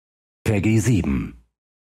Peggy 7.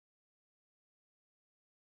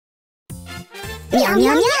 Miau,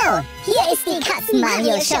 miau, miau! Hier ist die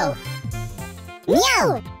Katzen-Mario-Show.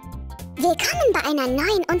 Miau! Willkommen bei einer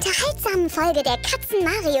neuen, unterhaltsamen Folge der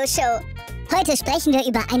Katzen-Mario-Show. Heute sprechen wir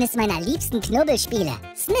über eines meiner liebsten Knubbelspiele,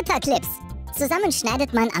 Snipperclips. Zusammen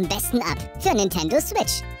schneidet man am besten ab, für Nintendo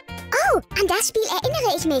Switch. Oh, an das Spiel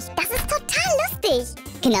erinnere ich mich. Das ist total lustig.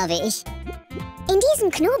 Genau wie ich. In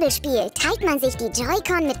diesem Knobelspiel teilt man sich die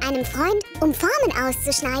Joy-Con mit einem Freund, um Formen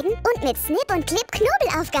auszuschneiden und mit Snip und Clip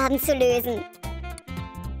Knobelaufgaben zu lösen.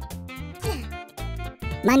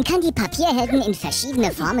 Man kann die Papierhelden in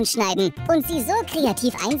verschiedene Formen schneiden und sie so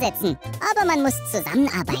kreativ einsetzen. Aber man muss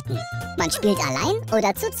zusammenarbeiten. Man spielt allein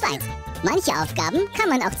oder zu zweit. Manche Aufgaben kann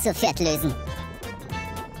man auch zu viert lösen.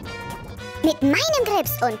 Mit meinem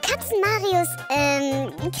Grips und Katzen-Marios,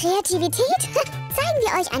 Kreativität zeigen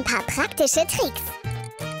wir euch ein paar praktische Tricks.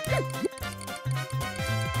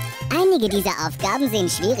 Einige dieser Aufgaben sehen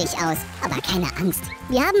schwierig aus, aber keine Angst.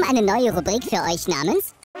 Wir haben eine neue Rubrik für euch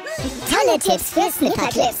namens Tolle Tipps für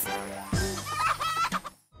Snipperclips.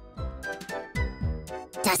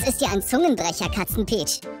 Das ist ja ein Zungenbrecher,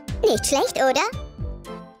 Katzen-Peach. Nicht schlecht, oder?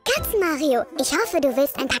 Katzen-Mario, ich hoffe, du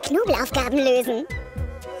willst ein paar Knobelaufgaben lösen.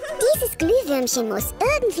 Dieses Glühwürmchen muss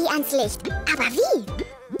irgendwie ans Licht. Aber wie?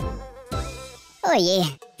 Oh je,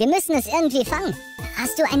 wir müssen es irgendwie fangen.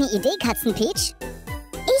 Hast du eine Idee, Katzen-Peach?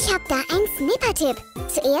 Ich hab da einen Snipper-Tipp.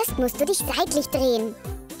 Zuerst musst du dich seitlich drehen.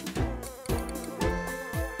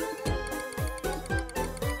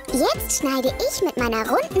 Jetzt schneide ich mit meiner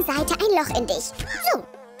runden Seite ein Loch in dich. So.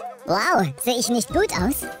 Wow, sehe ich nicht gut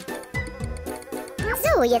aus?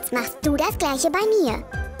 So, jetzt machst du das gleiche bei mir.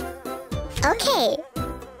 Okay.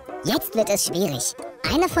 Jetzt wird es schwierig.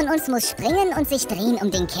 Einer von uns muss springen und sich drehen,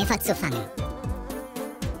 um den Käfer zu fangen.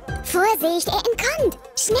 Vorsicht, er entkommt!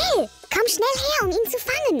 Schnell! Komm schnell her, um ihn zu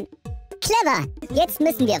fangen! Clever! Jetzt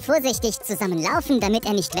müssen wir vorsichtig zusammenlaufen, damit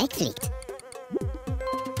er nicht wegfliegt.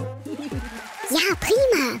 Ja,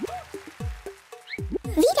 prima!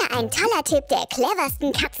 Wieder ein toller Tipp der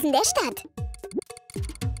cleversten Katzen der Stadt.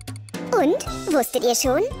 Und, wusstet ihr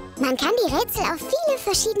schon? Man kann die Rätsel auf viele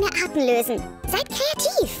verschiedene Arten lösen. Seid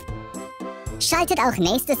kreativ! Schaltet auch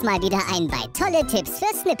nächstes Mal wieder ein bei Tolle Tipps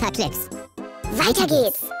für Snipperclips. Weiter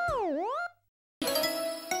geht's!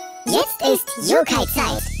 Jetzt ist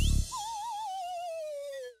Yokai-Zeit!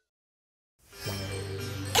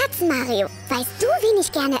 Katzen-Mario, weißt du, wen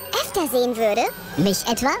ich gerne öfter sehen würde? Mich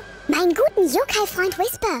etwa? Meinen guten Yokai-Freund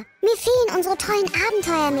Whisper. Mir fehlen unsere tollen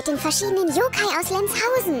Abenteuer mit den verschiedenen Yokai aus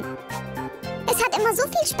Lenzhausen. Es hat immer so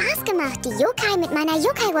viel Spaß gemacht, die Yokai mit meiner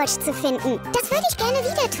Yokai-Watch zu finden. Das würde ich gerne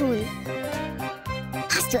wieder tun.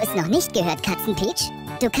 Hast du es noch nicht gehört, Katzen-Peach?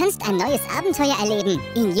 Du kannst ein neues Abenteuer erleben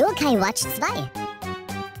in Yokai Watch 2.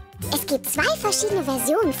 Es gibt zwei verschiedene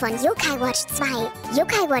Versionen von Yokai Watch 2.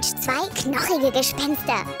 Yokai Watch 2 knochige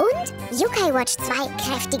Gespenster und Yokai Watch 2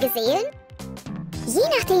 kräftige Seelen. Je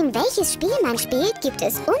nachdem, welches Spiel man spielt, gibt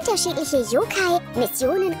es unterschiedliche Yokai,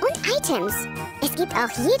 Missionen und Items. Es gibt auch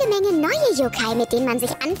jede Menge neue Yokai, mit denen man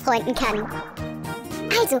sich anfreunden kann.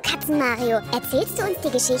 Also, Katzen-Mario, erzählst du uns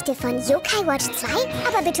die Geschichte von Yokai Watch 2,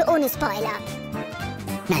 aber bitte ohne Spoiler.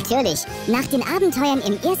 Natürlich. Nach den Abenteuern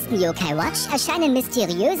im ersten Yokai Watch erscheinen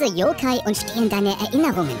mysteriöse Yokai und stehlen deine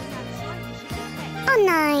Erinnerungen. Oh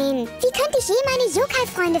nein! Wie könnte ich je meine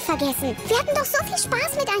Yokai-Freunde vergessen? Wir hatten doch so viel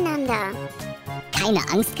Spaß miteinander. Keine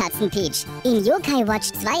Angst, Katzen-Peach. In Yokai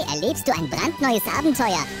Watch 2 erlebst du ein brandneues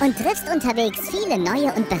Abenteuer und triffst unterwegs viele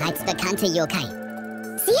neue und bereits bekannte Yokai.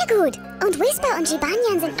 Sehr gut. Und Whisper und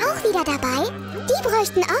Jibanyan sind auch wieder dabei? Die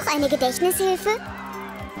bräuchten auch eine Gedächtnishilfe.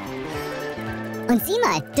 Und sieh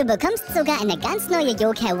mal, du bekommst sogar eine ganz neue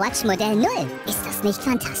Yokai Watch Modell 0. Ist das nicht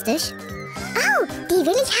fantastisch? Oh, die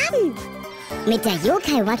will ich haben. Mit der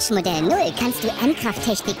Yokai Watch Modell 0 kannst du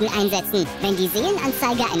Endkrafttechniken einsetzen, wenn die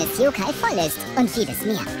Seelenanzeige eines Yokai voll ist und vieles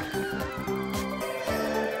mehr.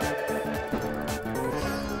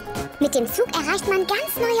 Mit dem Zug erreicht man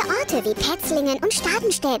ganz neue Orte wie Petzlingen und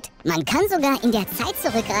Stadenstedt. Man kann sogar in der Zeit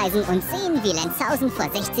zurückreisen und sehen, wie Lenzhausen vor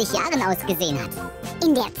 60 Jahren ausgesehen hat.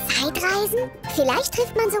 In der Zeit reisen? Vielleicht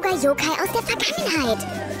trifft man sogar Yokai aus der Vergangenheit.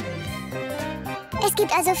 Es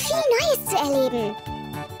gibt also viel Neues zu erleben.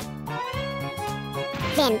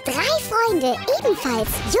 Wenn 3 Freunde ebenfalls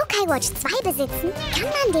Yokai Watch 2 besitzen, kann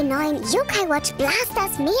man den neuen Yokai Watch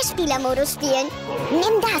Blasters Mehrspieler-Modus spielen.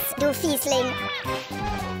 Nimm das, du Fiesling!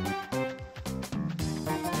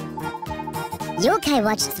 Yokai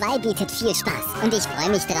Watch 2 bietet viel Spaß und ich freue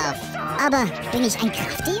mich drauf. Aber bin ich ein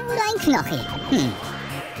Krafti oder ein Knochi?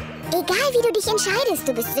 Egal wie du dich entscheidest,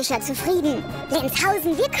 du bist sicher zufrieden.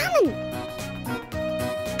 Lenzhausen, wir kommen!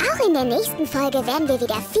 Auch in der nächsten Folge werden wir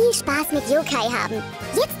wieder viel Spaß mit Yokai haben.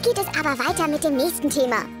 Jetzt geht es aber weiter mit dem nächsten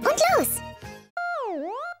Thema. Und los!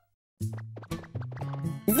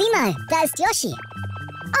 Sieh mal, da ist Yoshi.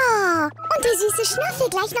 Oh, und der süße Schnuffel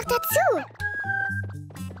gleich noch dazu.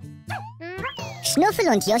 Schnuffel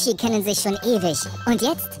und Yoshi kennen sich schon ewig. Und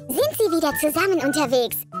jetzt sind sie wieder zusammen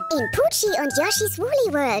unterwegs. In Poochie und Yoshis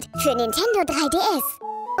Woolly World für Nintendo 3DS.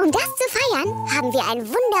 Um das zu feiern, haben wir ein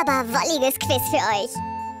wunderbar wolliges Quiz für euch.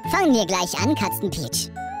 fangen wir gleich an,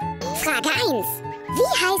 Katzen-Peach. Frage 1.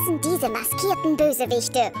 Wie heißen diese maskierten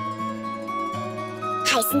Bösewichte?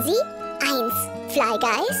 Heißen sie 1. Fly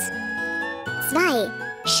Guys, 2.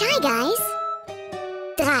 Shy Guys,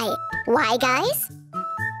 3. Y Guys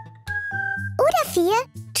oder 4.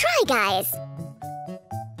 Try Guys?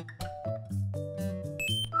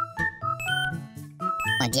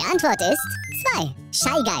 Und die Antwort ist 2.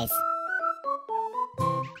 Shy Guys.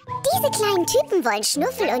 Diese kleinen Typen wollen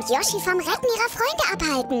Schnuffel und Yoshi vom Retten ihrer Freunde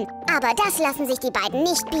abhalten. Aber das lassen sich die beiden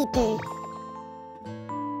nicht bieten.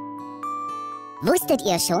 Wusstet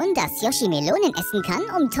ihr schon, dass Yoshi Melonen essen kann,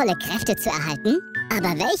 um tolle Kräfte zu erhalten?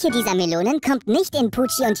 Aber welche dieser Melonen kommt nicht in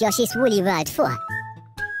Poochie und Yoshis Woolly World vor?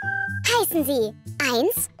 Heißen sie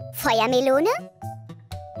 1. Feuermelone,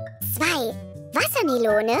 2.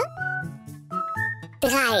 Wassermelone, 3.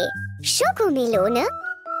 Schokomelone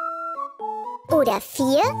oder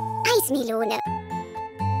 4. Eismelone?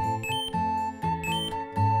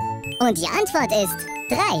 Und die Antwort ist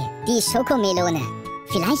 3. Die Schokomelone.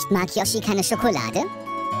 Vielleicht mag Yoshi keine Schokolade?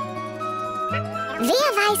 Wer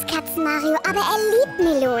weiß, Katzen-Mario, aber er liebt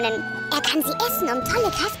Melonen. Er kann sie essen, um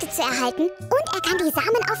tolle Kräfte zu erhalten, und er kann die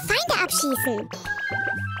Samen auf Feinde abschießen.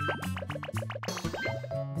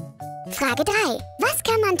 Frage 3. Was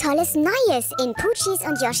kann man Tolles Neues in Poochies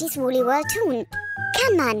und Yoshis Woolly World tun?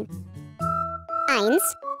 Kann man 1.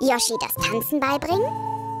 Yoshi das Tanzen beibringen,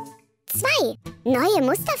 2. Neue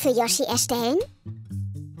Muster für Yoshi erstellen,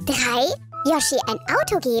 3. Yoshi ein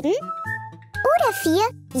Auto geben oder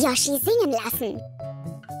 4. Yoshi singen lassen?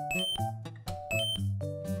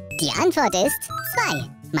 Die Antwort ist 2.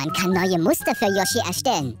 Man kann neue Muster für Yoshi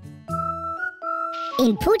erstellen.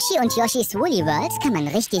 In Poochie und Yoshis Woolly World kann man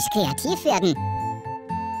richtig kreativ werden.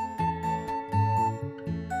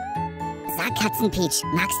 Sag, Katzen-Peach,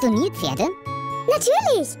 magst du Nilpferde?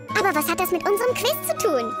 Natürlich! Aber was hat das mit unserem Quiz zu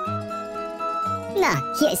tun? Na,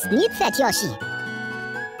 hier ist Nilpferd Yoshi.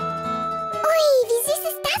 Ui, wie süß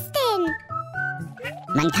ist das denn?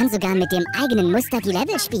 Man kann sogar mit dem eigenen Muster die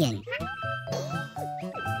Level spielen.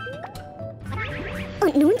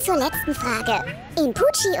 Und nun zur letzten Frage. In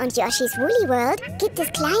Poochie und Yoshis Woolly World gibt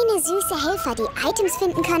es kleine, süße Helfer, die Items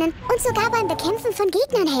finden können und sogar beim Bekämpfen von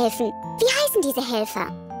Gegnern helfen. Wie heißen diese Helfer?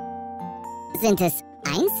 Sind es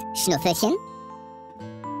 1. Schnuffelchen,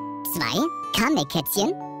 2.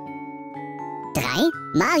 Kamekätzchen, 3.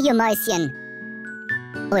 Mario-Mäuschen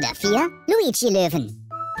oder 4. Luigi-Löwen?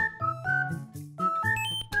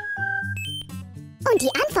 Und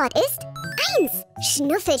die Antwort ist 1.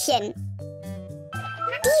 Schnuffelchen.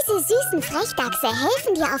 Diese süßen Frechdachse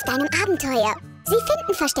helfen dir auf deinem Abenteuer. Sie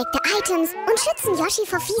finden versteckte Items und schützen Yoshi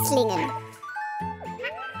vor Fieslingen.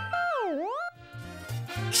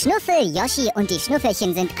 Schnuffel, Yoshi und die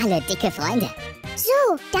Schnuffelchen sind alle dicke Freunde.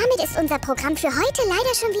 So, damit ist unser Programm für heute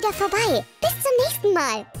leider schon wieder vorbei. Bis zum nächsten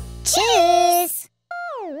Mal. Tschüss!